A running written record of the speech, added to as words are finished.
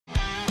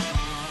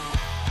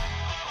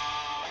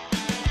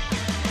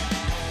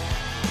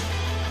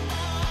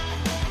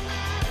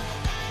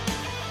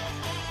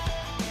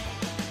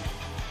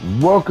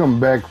Welcome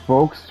back,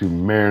 folks, to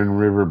Marron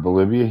River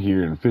Bolivia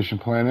here in Fishing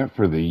Planet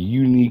for the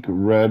Unique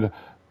Red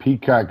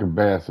Peacock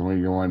Bass. And what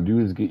you're going to want to do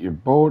is get your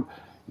boat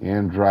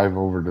and drive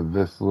over to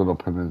this little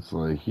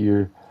peninsula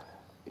here,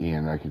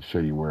 and I can show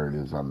you where it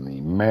is on the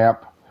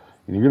map.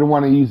 And you're going to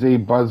want to use a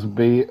buzz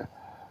bait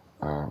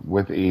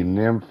with a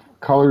nymph.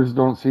 Colors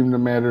don't seem to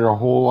matter a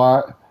whole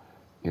lot,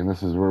 and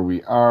this is where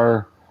we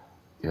are.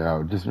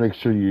 Just make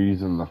sure you're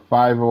using the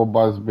 5.0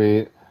 buzz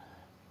bait.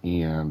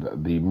 And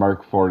the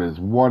mark for it is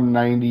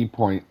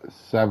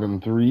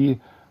 190.73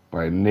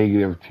 by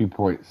negative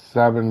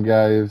 2.7,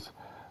 guys.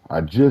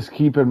 Just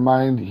keep in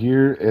mind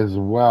here as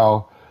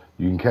well,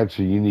 you can catch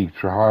a unique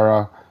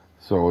trahara,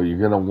 so you're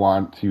going to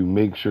want to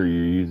make sure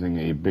you're using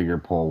a bigger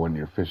pole when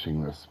you're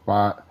fishing this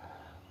spot.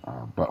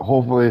 But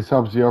hopefully this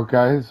helps you out,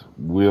 guys.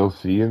 We'll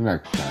see you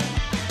next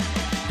time.